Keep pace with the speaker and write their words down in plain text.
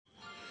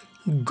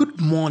Good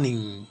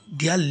morning,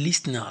 dear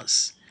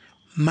listeners.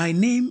 My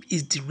name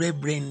is the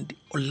Reverend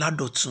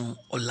Oladotun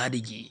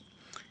Oladeji,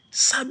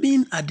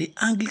 serving at the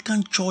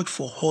Anglican Church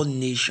for All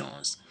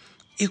Nations,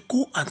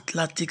 Eco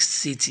Atlantic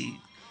City,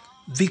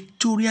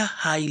 Victoria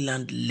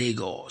Highland,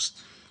 Lagos,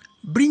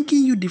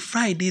 bringing you the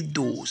Friday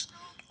dose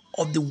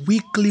of the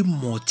weekly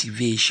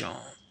motivation.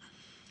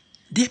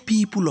 Dear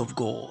people of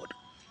God,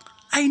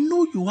 I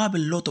know you have a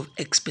lot of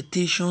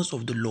expectations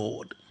of the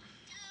Lord.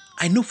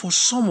 I know for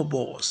some of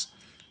us,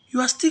 you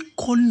are still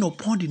calling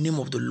upon the name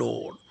of the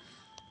Lord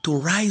to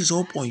rise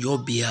up on your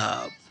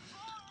behalf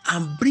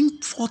and bring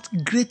forth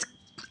great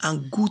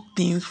and good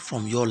things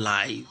from your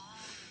life.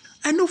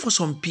 I know for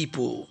some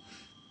people,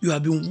 you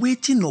have been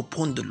waiting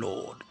upon the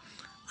Lord,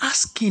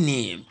 asking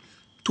Him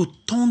to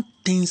turn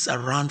things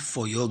around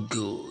for your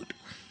good.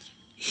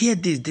 Hear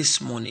this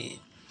morning.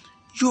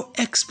 Your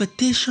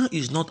expectation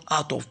is not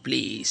out of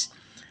place.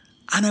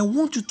 And I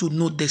want you to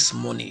know this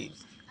morning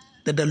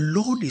that the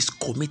Lord is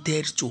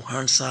committed to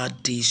answer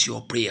these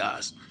your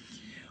prayers.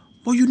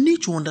 But you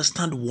need to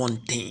understand one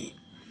thing,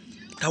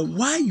 that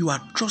while you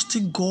are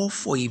trusting God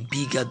for a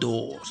bigger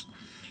doors,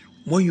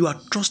 when you are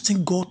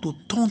trusting God to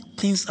turn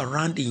things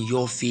around in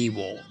your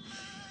favor,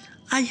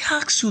 I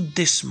ask you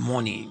this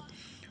morning,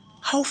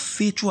 how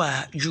faithful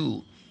are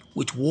you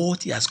with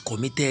what He has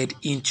committed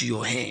into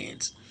your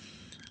hands?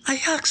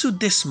 I ask you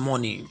this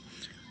morning,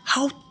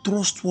 how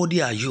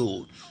trustworthy are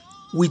you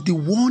with the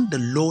one the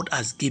Lord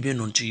has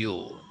given unto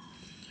you?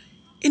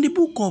 In the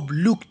book of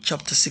Luke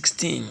chapter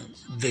 16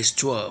 verse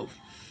 12,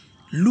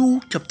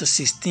 Luke chapter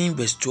 16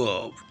 verse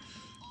 12,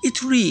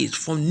 it reads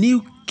from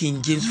New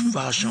King James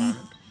Version,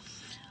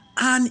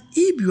 "And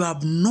if you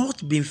have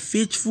not been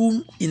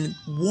faithful in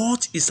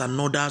what is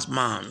another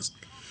man's,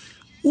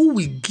 who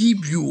will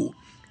give you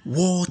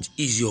what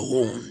is your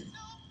own?"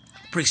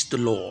 Praise the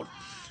Lord.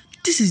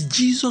 This is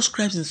Jesus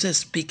Christ Himself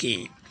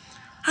speaking.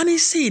 And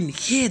He's saying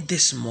here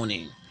this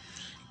morning,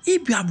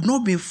 if you have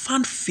not been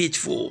found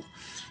faithful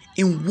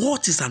in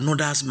what is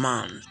another's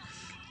man,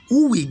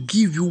 who will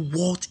give you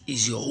what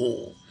is your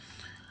own?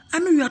 I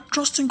know you are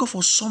trusting God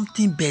for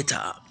something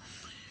better.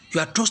 You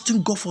are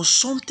trusting God for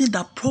something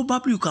that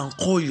probably you can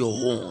call your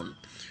own.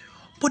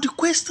 But the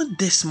question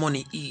this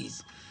morning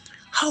is,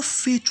 how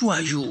faithful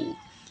are you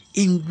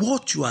in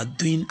what you are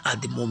doing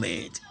at the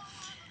moment?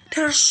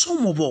 There are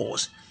some of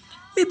us,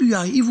 maybe you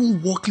are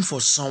even working for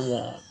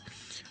someone.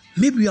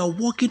 Maybe you are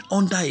working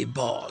under a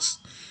boss.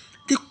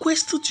 The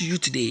question to you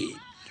today,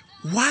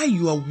 while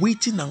you are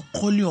waiting and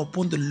calling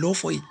upon the Lord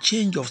for a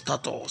change of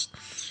status,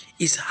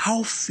 is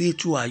how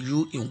faithful are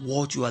you in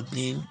what you are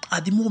doing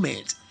at the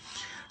moment?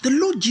 The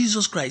Lord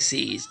Jesus Christ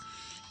says,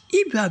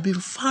 if you have been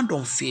found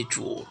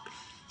unfaithful,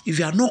 if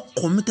you are not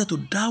committed to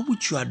that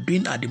which you are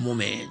doing at the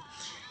moment,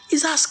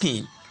 He's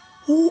asking,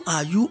 who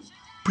are you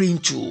praying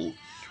to?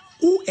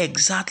 Who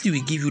exactly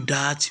will give you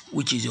that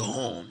which is your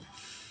own?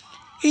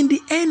 In the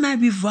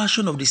NIV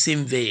version of the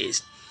same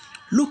verse,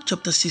 Luke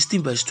chapter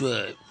 16 verse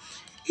 12,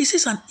 it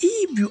says, "And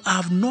if you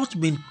have not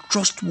been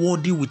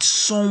trustworthy with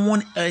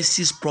someone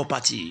else's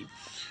property,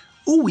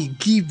 who will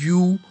give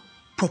you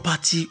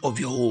property of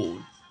your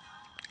own?"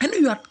 I know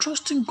you are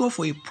trusting God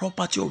for a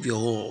property of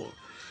your own.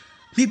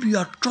 Maybe you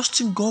are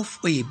trusting God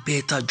for a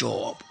better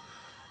job.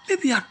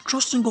 Maybe you are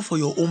trusting God for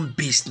your own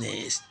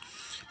business.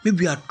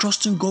 Maybe you are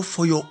trusting God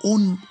for your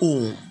own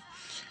home.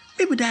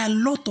 Maybe there are a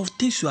lot of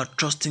things you are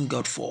trusting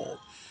God for.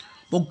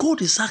 But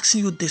God is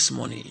asking you this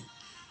morning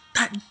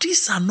that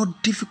these are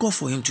not difficult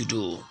for Him to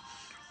do.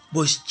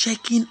 But He's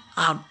checking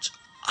out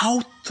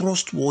how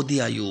trustworthy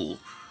are you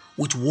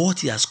with what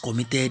He has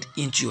committed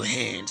into your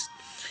hands.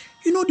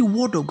 You know, the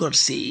word of God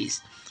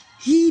says,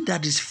 "He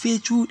that is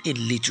faithful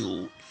in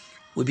little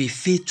will be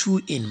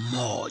faithful in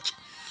much."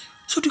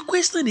 So the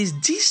question is,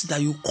 this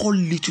that you call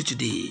little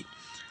today,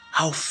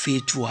 how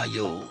faithful are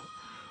you?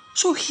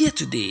 So here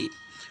today,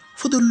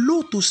 for the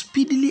Lord to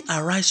speedily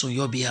arise on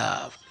your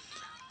behalf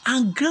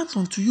and grant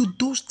unto you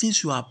those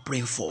things you are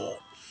praying for,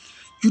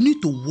 you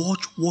need to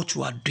watch what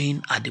you are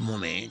doing at the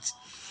moment.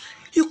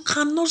 You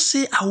cannot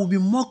say, "I will be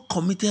more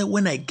committed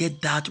when I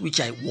get that which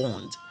I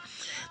want."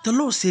 The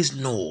Lord says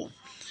no.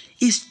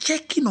 He's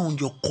checking on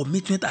your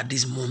commitment at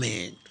this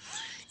moment.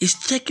 He's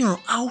checking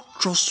on how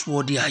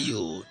trustworthy are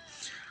you.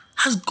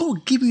 Has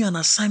God given you an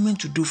assignment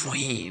to do for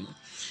Him?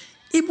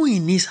 Even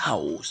in His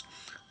house,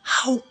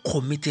 how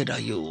committed are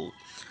you?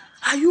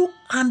 Are you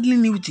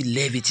handling it with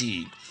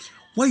levity?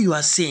 Where you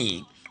are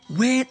saying,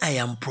 when I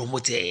am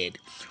promoted,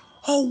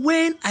 or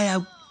when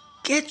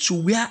get to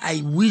where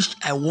I wish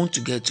I want to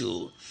get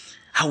to,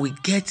 I will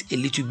get a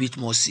little bit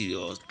more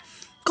serious.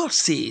 God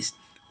says,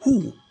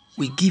 who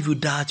will give you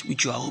that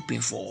which you are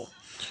hoping for?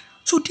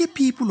 So, dear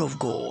people of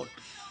God,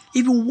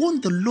 if you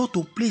want the Lord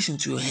to place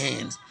into your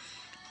hands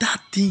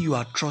that thing you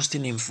are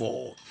trusting Him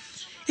for,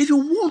 if you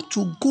want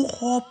to go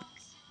up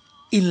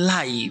in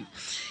life,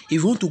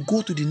 if you want to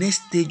go to the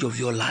next stage of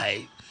your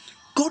life,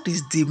 God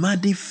is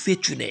demanding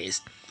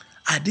faithfulness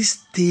at this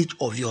stage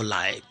of your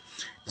life.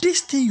 This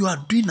thing you are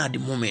doing at the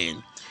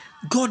moment,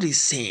 God is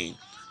saying,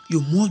 You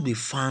must be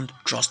found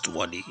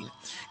trustworthy.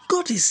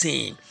 God is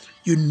saying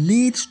you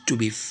need to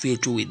be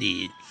faithful with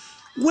it.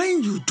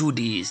 When you do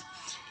this,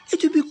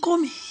 it will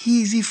become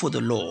easy for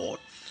the Lord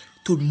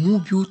to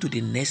move you to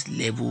the next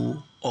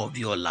level of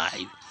your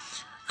life.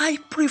 I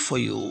pray for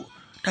you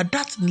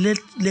that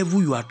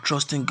level you are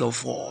trusting God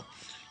for,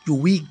 you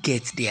will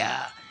get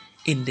there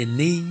in the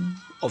name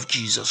of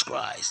Jesus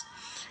Christ.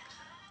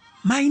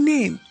 My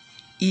name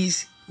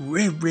is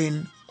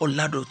Reverend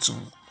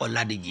Oladotun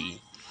Oladeji,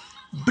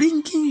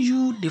 bringing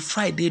you the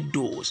Friday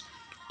dose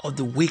of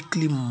the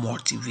weekly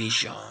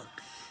motivation.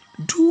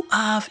 Do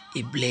have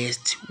a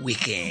blessed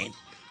weekend.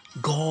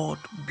 God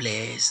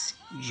bless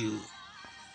you.